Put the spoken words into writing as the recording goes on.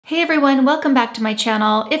Hey everyone, welcome back to my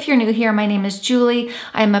channel. If you're new here, my name is Julie.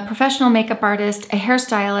 I'm a professional makeup artist, a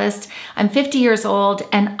hairstylist. I'm 50 years old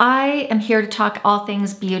and I am here to talk all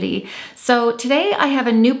things beauty. So today I have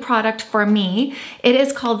a new product for me. It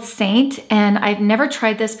is called Seint and I've never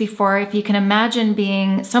tried this before. If you can imagine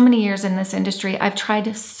being so many years in this industry, I've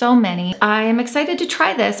tried so many. I am excited to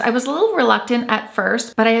try this. I was a little reluctant at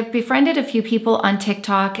first, but I have befriended a few people on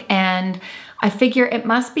TikTok and I figure it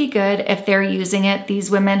must be good if they're using it.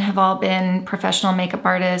 These women have all been professional makeup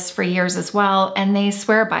artists for years as well, and they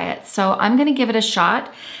swear by it. So I'm gonna give it a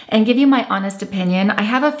shot and give you my honest opinion. I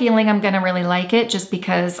have a feeling I'm gonna really like it just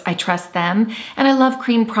because I trust them, and I love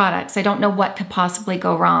cream products. I don't know what could possibly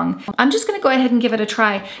go wrong. I'm just gonna go ahead and give it a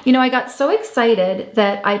try. You know, I got so excited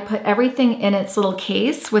that I put everything in its little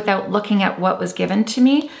case without looking at what was given to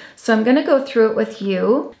me. So I'm gonna go through it with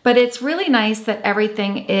you, but it's really nice that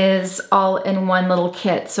everything is all in one little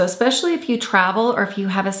kit. So especially if you travel or if you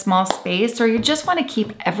have a small space or you just wanna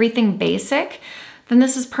keep everything basic, then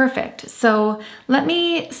this is perfect. So let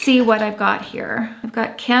me see what I've got here. I've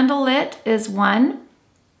got Candlelit is one.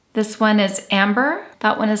 This one is Amber.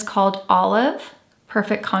 That one is called Olive,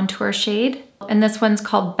 perfect contour shade. And this one's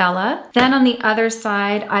called Bella. Then on the other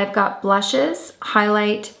side, I've got blushes,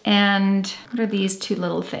 highlight, and what are these two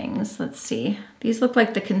little things? Let's see. These look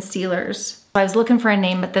like the concealers. I was looking for a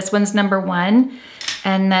name, but this one's number 1.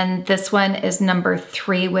 And then this one is number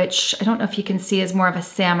 3, which I don't know if you can see is more of a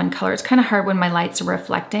salmon color. It's kind of hard when my lights are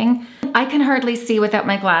reflecting. I can hardly see without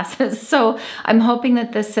my glasses. So I'm hoping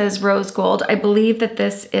that this says rose gold. I believe that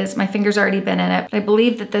this is, my finger's already been in it. I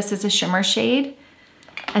believe that this is a shimmer shade.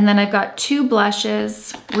 And then I've got 2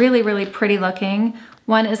 blushes, really, really pretty looking.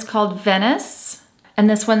 One is called Venice, and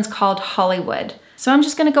this one's called Hollywood. So I'm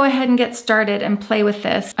just gonna go ahead and get started and play with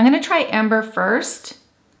this. I'm gonna try Amber first,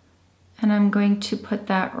 and I'm going to put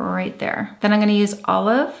that right there. Then I'm gonna use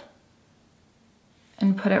Olive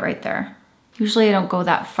and put it right there. Usually I don't go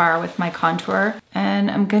that far with my contour. And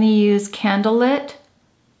I'm gonna use Candlelit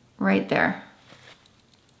right there.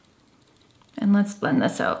 And let's blend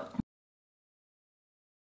this out.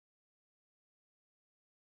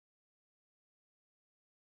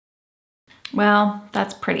 Well,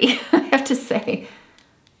 that's pretty, I have to say.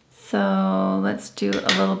 So let's do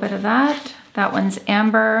a little bit of that. That one's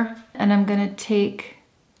Amber, and I'm gonna take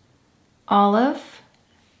Olive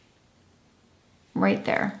right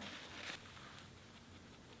there.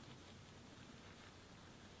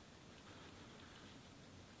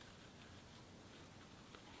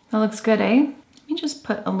 That looks good, eh? Let me just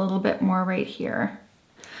put a little bit more right here.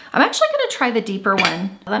 I'm actually gonna try the deeper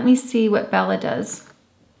one. Let me see what Bella does.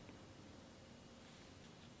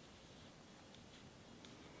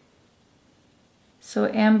 So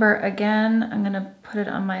Amber again, I'm gonna put it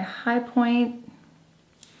on my high point.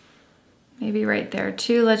 Maybe right there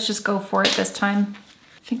too. Let's just go for it this time.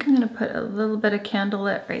 I think I'm gonna put a little bit of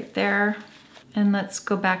Candlelit right there. And let's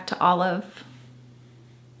go back to Olive.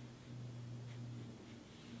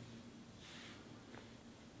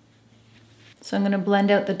 So I'm gonna blend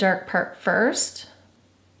out the dark part first,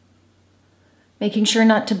 making sure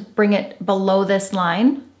not to bring it below this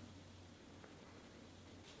line.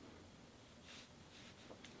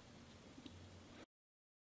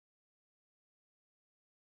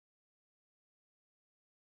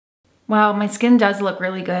 Wow, my skin does look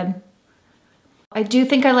really good. I do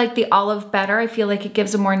think I like the olive better. I feel like it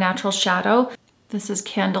gives a more natural shadow. This is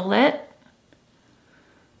Candlelit.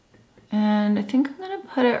 And I think I'm gonna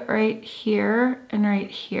put it right here and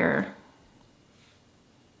right here.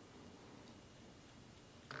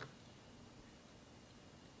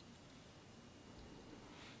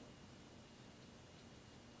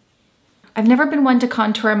 I've never been one to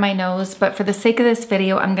contour my nose, but for the sake of this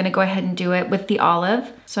video, I'm gonna go ahead and do it with the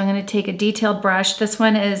olive. So I'm gonna take a detailed brush. This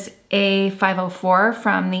one is A504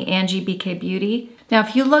 from the Angie BK Beauty. Now,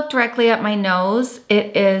 if you look directly at my nose,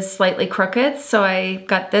 it is slightly crooked. So I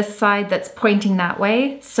got this side that's pointing that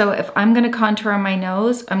way. So if I'm gonna contour my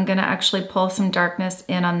nose, I'm gonna actually pull some darkness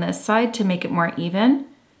in on this side to make it more even.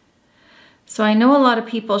 So I know a lot of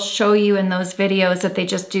people show you in those videos that they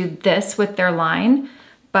just do this with their line,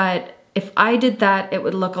 but if I did that, it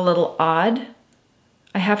would look a little odd.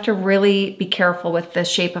 I have to really be careful with the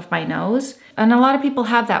shape of my nose. And a lot of people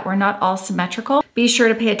have that. We're not all symmetrical. Be sure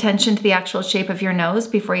to pay attention to the actual shape of your nose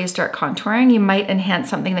before you start contouring. You might enhance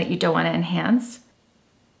something that you don't want to enhance.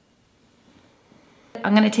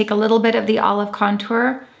 I'm going to take a little bit of the olive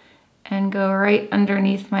contour and go right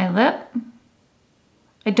underneath my lip.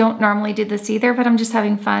 I don't normally do this either, but I'm just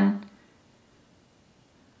having fun.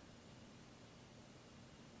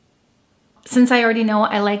 Since I already know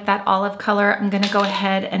I like that olive color, I'm gonna go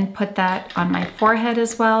ahead and put that on my forehead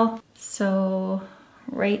as well. So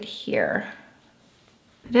right here.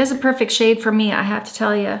 It is a perfect shade for me, I have to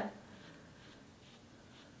tell you.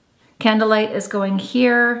 Candlelight is going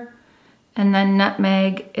here, and then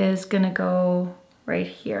Nutmeg is gonna go right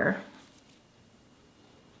here.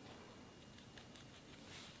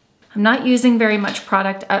 I'm not using very much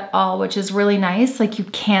product at all, which is really nice. Like, you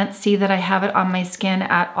can't see that I have it on my skin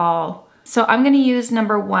at all. So I'm gonna use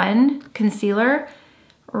number 1 concealer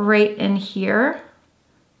right in here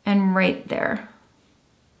and right there,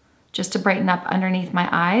 just to brighten up underneath my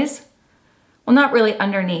eyes. Well, not really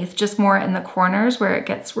underneath, just more in the corners where it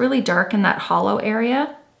gets really dark in that hollow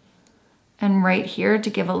area. And right here to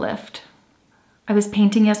give a lift. I was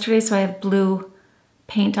painting yesterday, so I have blue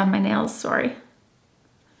paint on my nails, sorry.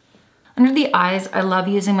 Under the eyes, I love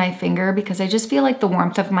using my finger because I just feel like the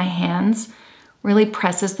warmth of my hands really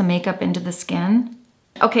presses the makeup into the skin.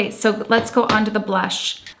 Okay, so let's go on to the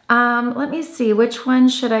blush. Let me see, which one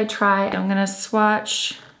should I try? I'm gonna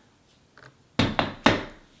swatch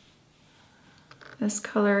this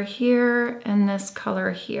color here and this color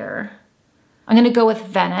here. I'm gonna go with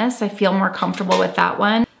Venice. I feel more comfortable with that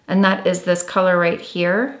one. And that is this color right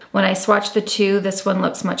here. When I swatch the two, this one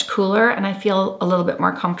looks much cooler and I feel a little bit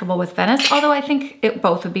more comfortable with Venice, although I think it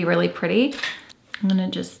both would be really pretty. I'm gonna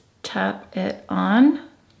just tap it on.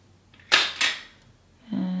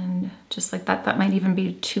 And just like that, that might even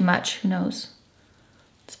be too much, who knows?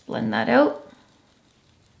 Let's blend that out.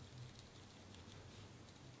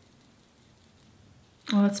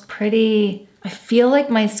 Oh, it's pretty. I feel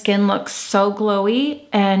like my skin looks so glowy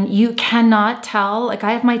and you cannot tell. Like,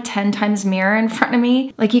 I have my 10 times mirror in front of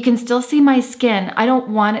me. Like, you can still see my skin. I don't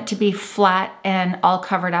want it to be flat and all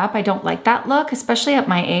covered up. I don't like that look, especially at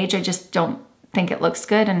my age. I just don't think it looks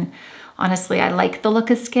good. And honestly, I like the look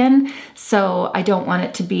of skin, so I don't want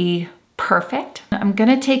it to be perfect. I'm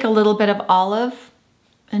gonna take a little bit of olive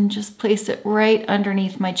and just place it right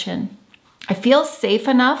underneath my chin. I feel safe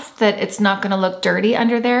enough that it's not gonna look dirty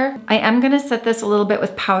under there. I am gonna set this a little bit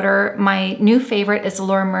with powder. My new favorite is the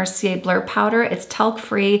Laura Mercier Blur Powder. It's talc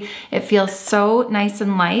free. It feels so nice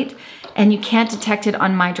and light, and you can't detect it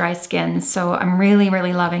on my dry skin. So I'm really,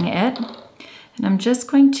 really loving it. And I'm just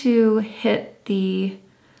going to hit the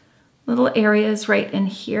little areas right in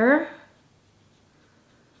here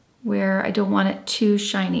where I don't want it too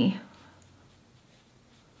shiny.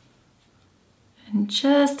 And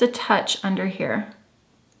just a touch under here.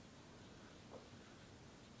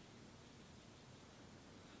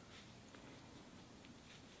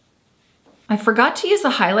 I forgot to use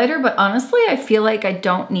a highlighter, but honestly, I feel like I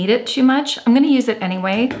don't need it too much. I'm gonna use it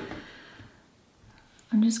anyway.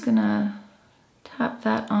 I'm just gonna tap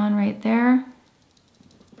that on right there.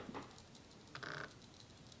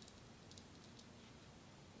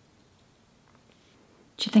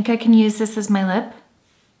 Do you think I can use this as my lip?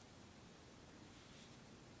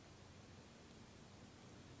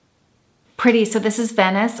 Pretty, so this is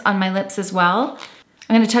Venice on my lips as well.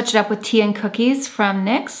 I'm gonna touch it up with Tea and Cookies from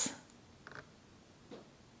NYX.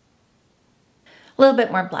 A little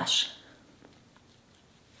bit more blush.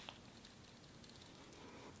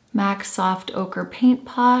 MAC Soft Ochre Paint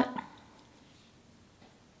Pot. I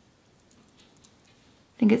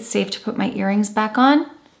think it's safe to put my earrings back on.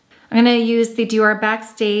 I'm gonna use the Dior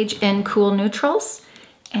Backstage in Cool Neutrals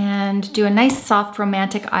and do a nice soft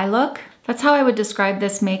romantic eye look. That's how I would describe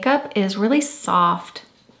this makeup, is really soft.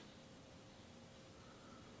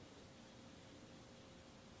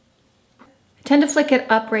 I tend to flick it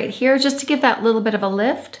up right here just to give that little bit of a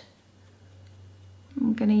lift.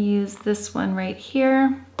 I'm gonna use this one right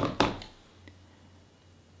here.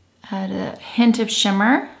 Add a hint of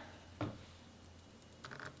shimmer.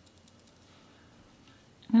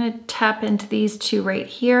 I'm gonna tap into these two right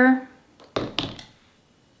here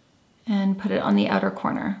and put it on the outer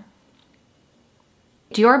corner.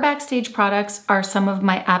 Dior Backstage products are some of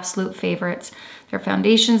my absolute favorites. Their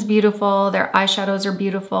foundation's beautiful, their eyeshadows are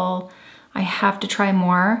beautiful. I have to try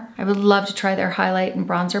more. I would love to try their highlight and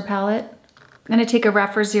bronzer palette. I'm gonna take a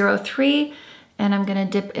Rephr 03 and I'm gonna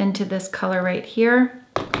dip into this color right here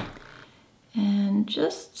and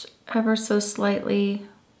just ever so slightly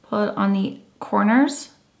pull it on the corners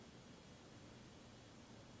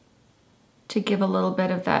to give a little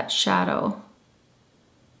bit of that shadow.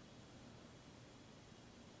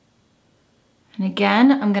 And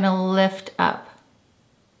again, I'm gonna lift up.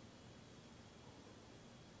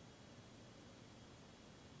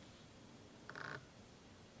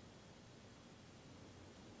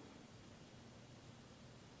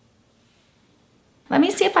 Let me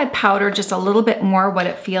see if I powder just a little bit more what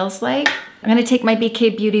it feels like. I'm gonna take my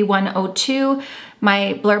BK Beauty 102,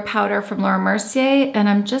 my blur powder from Laura Mercier, and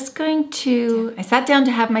I'm just going to, I sat down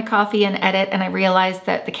to have my coffee and edit, and I realized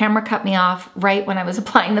that the camera cut me off right when I was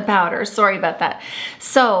applying the powder. Sorry about that.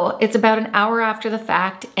 So it's about an hour after the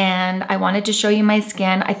fact, and I wanted to show you my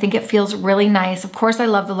skin. I think it feels really nice. Of course, I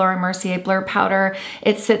love the Laura Mercier blur powder.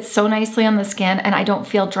 It sits so nicely on the skin, and I don't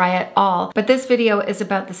feel dry at all. But this video is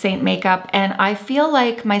about the Seint Makeup, and I feel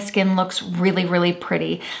like my skin looks really, really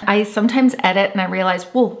pretty. I sometimes edit and I realize,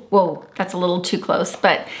 whoa, that's a little too close.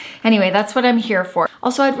 But anyway, that's what I'm here for.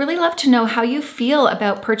 Also, I'd really love to know how you feel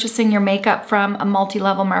about purchasing your makeup from a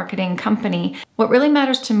multi-level marketing company. What really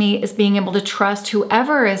matters to me is being able to trust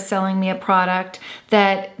whoever is selling me a product,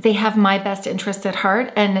 that they have my best interest at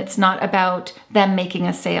heart and it's not about them making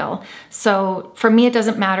a sale. So for me, it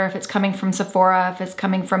doesn't matter if it's coming from Sephora, if it's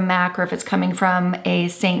coming from MAC, or if it's coming from a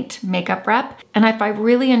Seint makeup rep. And if I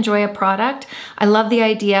really enjoy a product, I love the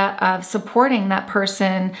idea of supporting that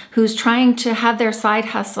person who's trying to have their side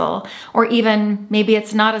hustle, or even maybe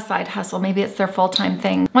it's not a side hustle, maybe it's their full-time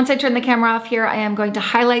thing. Once I turn the camera off here, I am going to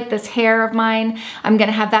highlight this hair of mine. I'm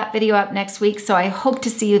gonna have that video up next week, so I hope to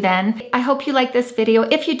see you then. I hope you liked this video.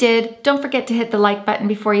 If you did, don't forget to hit the like button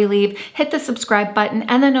before you leave, hit the subscribe button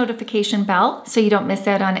and the notification bell so you don't miss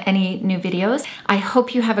out on any new videos. I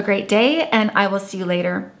hope you have a great day, and I will see you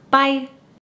later. Bye.